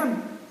you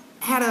ever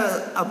had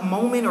a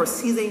moment or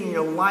season in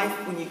your life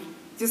when you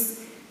just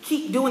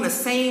keep doing the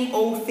same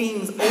old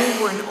things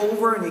over and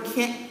over and you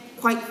can't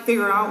quite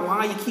figure out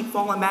why you keep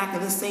falling back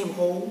in the same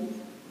hole?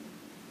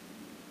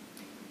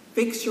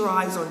 Fix your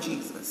eyes on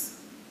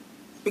Jesus,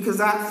 because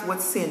that's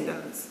what sin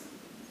does.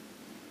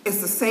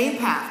 It's the same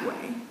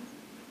pathway,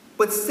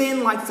 but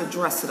sin likes to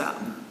dress it up.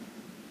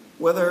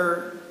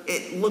 Whether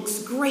it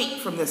looks great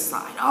from this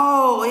side.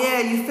 Oh,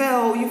 yeah, you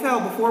fell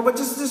before, but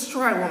just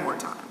try it one more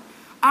time.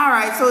 All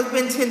right, so it's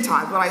been 10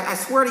 times, but I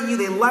swear to you,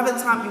 the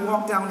 11th time you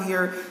walk down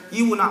here,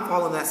 you will not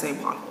fall in that same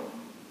pothole.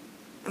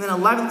 And then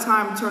 11th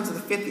time turns to the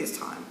 50th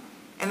time,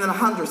 and then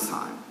 100th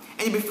time.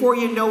 And before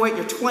you know it,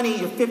 you're 20,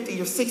 you're 50,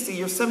 you're 60,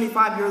 you're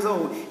 75 years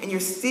old, and you're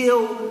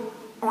still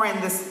are in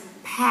this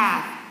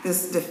path,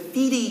 this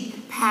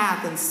defeating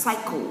path and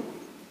cycle,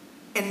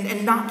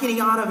 and not getting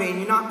out of it, and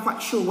you're not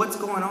quite sure what's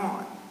going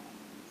on.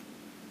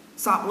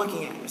 Stop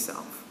looking at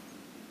yourself.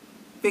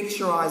 Fix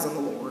your eyes on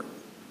the Lord.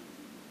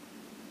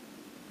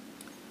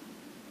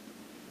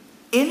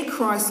 In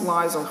Christ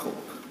lies our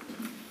hope.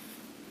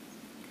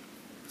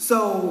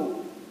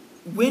 So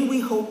when we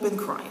hope in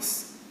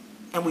Christ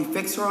and we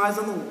fix our eyes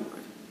on the Lord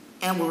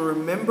and we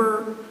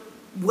remember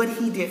what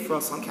he did for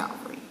us on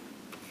Calvary,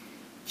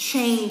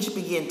 change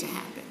begin to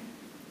happen.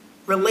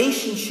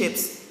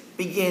 Relationships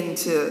begin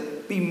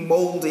to be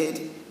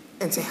molded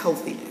into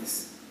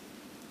healthiness.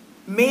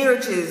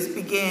 Marriages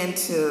begin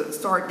to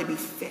start to be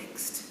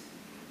fixed.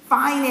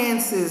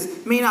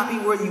 Finances may not be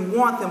where you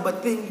want them,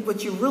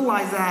 but you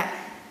realize that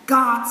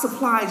God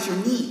supplies your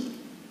need.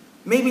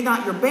 Maybe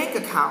not your bank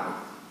account,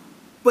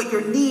 but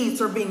your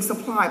needs are being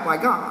supplied by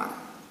God.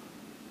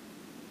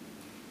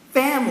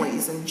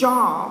 Families and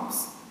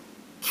jobs,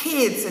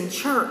 kids and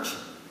church,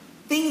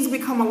 things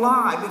become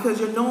alive because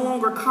you're no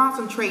longer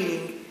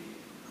concentrating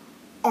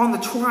on the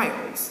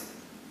trials,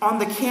 on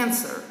the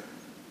cancer,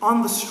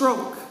 on the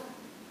stroke.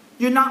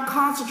 You're not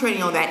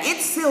concentrating on that.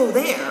 It's still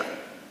there.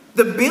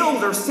 The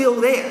bills are still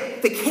there.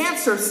 The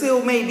cancer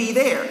still may be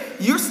there.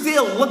 You're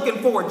still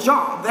looking for a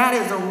job. That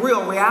is a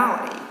real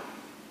reality.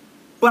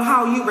 But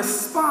how you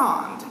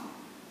respond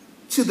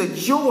to the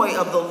joy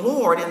of the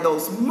Lord in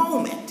those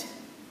moments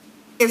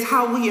is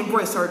how we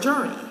embrace our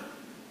journey.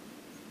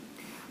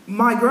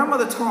 My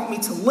grandmother taught me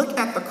to look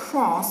at the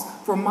cross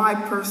for my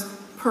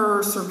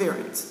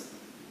perseverance.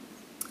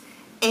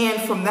 And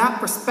from that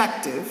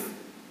perspective,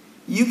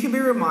 you can be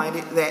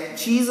reminded that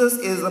Jesus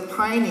is a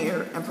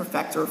pioneer and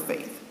perfecter of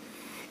faith.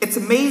 It's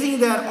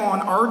amazing that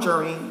on our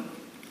journey,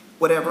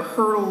 whatever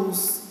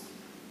hurdles,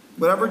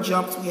 whatever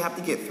jumps we have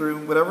to get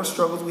through, whatever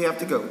struggles we have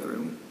to go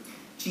through,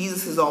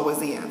 Jesus is always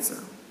the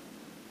answer.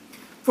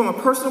 From a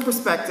personal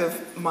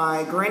perspective,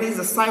 my granny's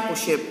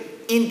discipleship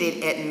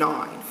ended at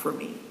 9 for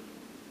me.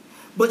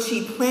 But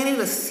she planted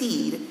a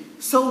seed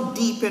so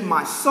deep in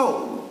my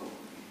soul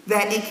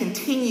that it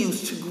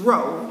continues to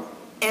grow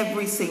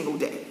every single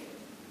day.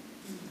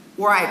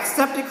 Where I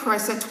accepted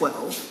Christ at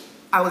 12,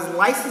 I was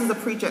licensed to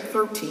preach at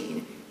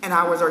 13, and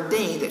I was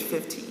ordained at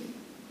 15.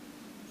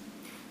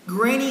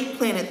 Granny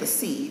planted the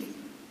seed,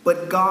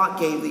 but God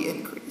gave the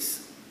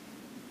increase.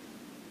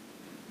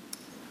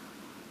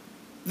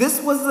 This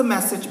was the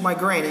message my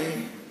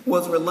granny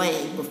was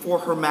relaying before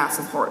her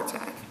massive heart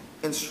attack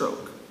and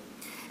stroke.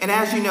 And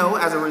as you know,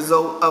 as a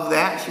result of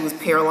that, she was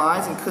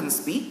paralyzed and couldn't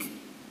speak.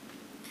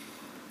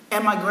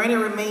 And my granny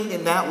remained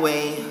in that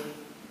way,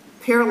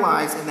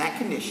 paralyzed in that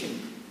condition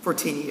for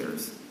 10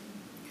 years.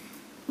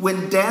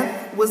 When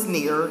death was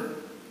near,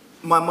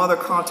 my mother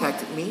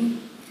contacted me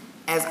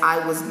as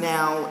I was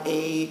now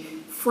a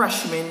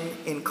freshman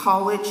in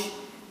college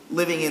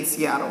living in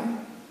Seattle.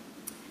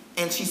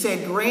 And she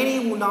said,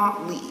 Granny will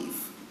not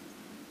leave.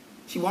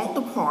 She won't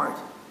depart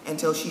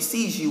until she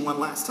sees you one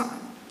last time.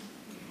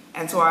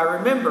 And so I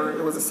remember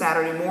it was a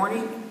Saturday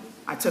morning.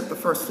 I took the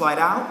first flight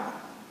out.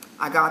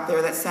 I got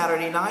there that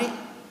Saturday night.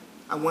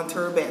 I went to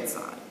her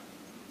bedside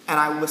and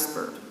I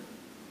whispered,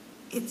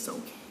 it's okay.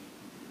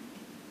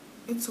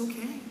 It's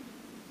okay.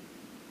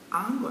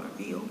 I'm going to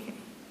be okay.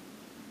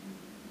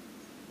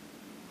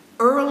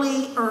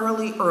 Early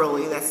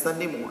that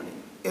Sunday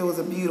morning, it was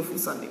a beautiful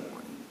Sunday morning.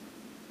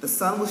 The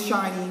sun was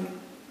shining,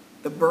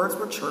 the birds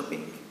were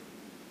chirping,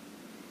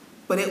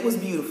 but it was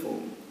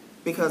beautiful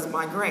because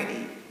my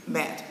granny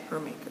met her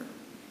maker.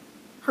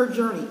 Her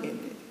journey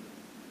ended.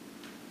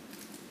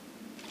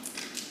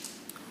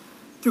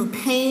 Through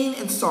pain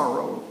and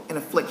sorrow and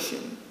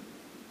affliction,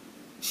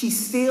 she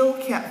still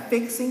kept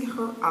fixing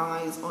her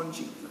eyes on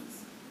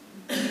Jesus.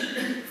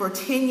 For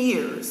 10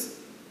 years,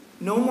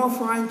 no more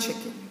frying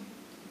chicken,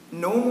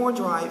 no more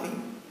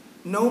driving,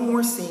 no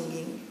more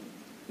singing,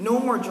 no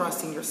more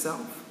dressing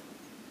yourself.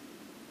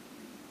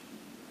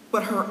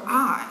 But her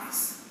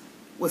eyes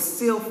were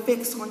still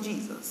fixed on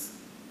Jesus.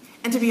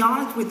 And to be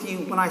honest with you,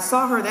 when I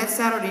saw her that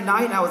Saturday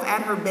night and I was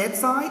at her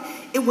bedside,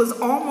 it was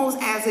almost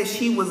as if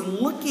she was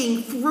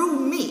looking through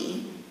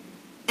me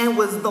and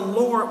the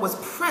Lord was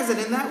present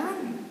in that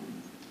room.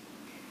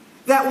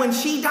 That when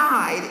she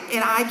died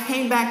and I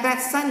came back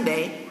that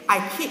Sunday,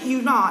 I kid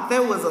you not,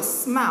 there was a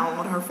smile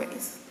on her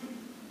face.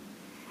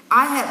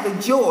 I had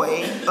the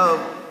joy of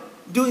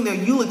doing the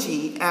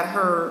eulogy at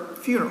her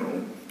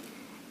funeral.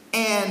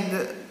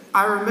 And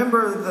I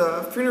remember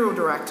the funeral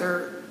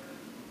director,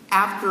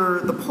 after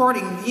the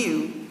parting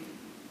view,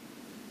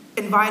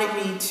 invited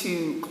me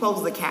to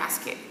close the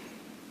casket.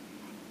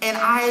 And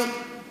I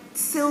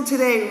still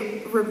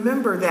today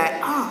remember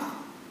that,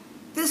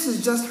 this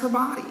is just her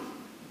body.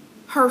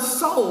 Her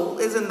soul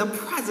is in the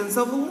presence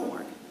of the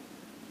Lord.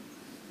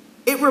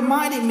 It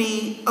reminded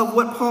me of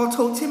what Paul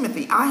told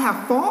Timothy. I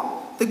have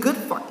fought the good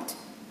fight.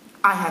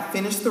 I have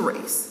finished the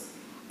race.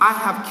 I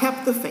have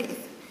kept the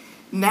faith.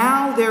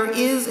 Now there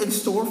is in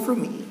store for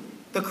me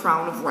the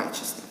crown of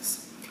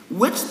righteousness,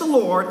 which the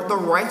Lord, the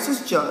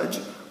righteous judge,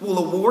 will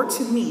award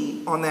to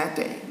me on that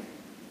day.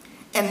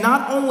 And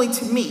not only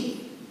to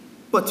me,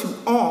 but to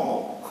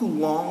all who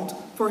longed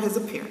for his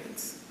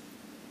appearance.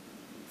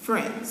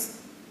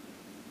 Friends,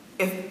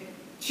 if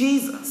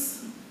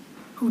Jesus,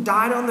 who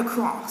died on the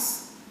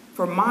cross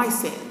for my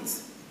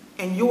sins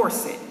and your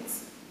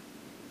sins,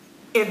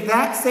 if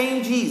that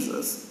same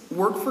Jesus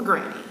worked for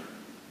Granny,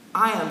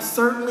 I am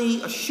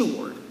certainly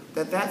assured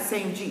that that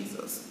same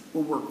Jesus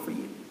will work for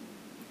you.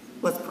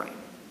 Let's pray.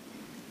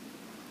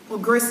 Well,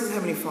 gracious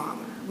Heavenly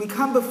Father, we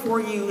come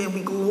before you and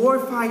we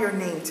glorify your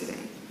name today.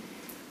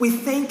 We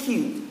thank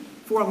you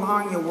for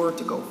allowing your word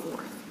to go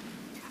forth.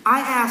 I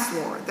ask,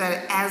 Lord,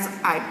 that as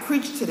I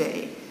preach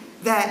today,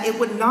 that it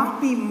would not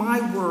be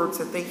my words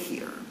that they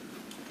hear,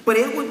 but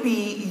it would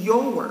be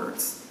your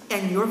words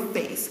and your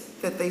face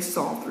that they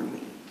saw through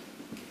me.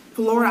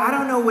 For Lord, I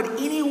don't know what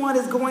anyone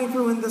is going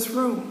through in this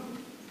room,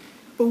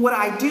 but what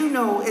I do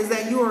know is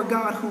that you are a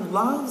God who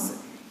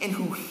loves and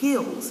who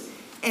heals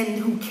and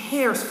who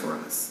cares for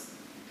us,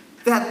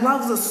 that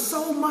loves us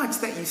so much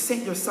that you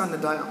sent your son to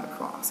die on the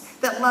cross,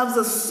 that loves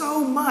us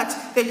so much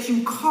that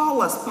you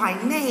call us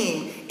by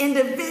name.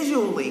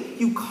 Individually,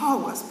 you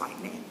call us by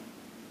name.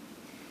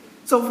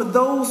 So for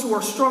those who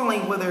are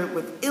struggling, whether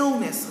with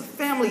illness or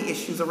family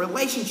issues or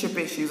relationship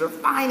issues or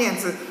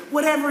finances,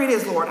 whatever it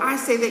is, Lord, I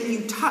say that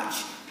you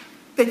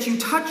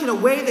touch in a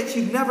way that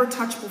you've never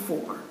touched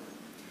before,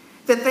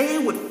 that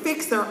they would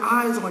fix their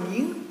eyes on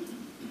you,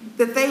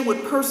 that they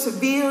would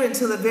persevere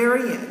until the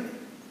very end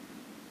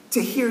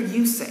to hear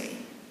you say,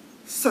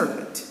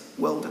 servant,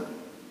 well done.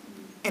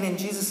 And in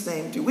Jesus'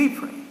 name do we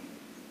pray.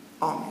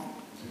 Amen.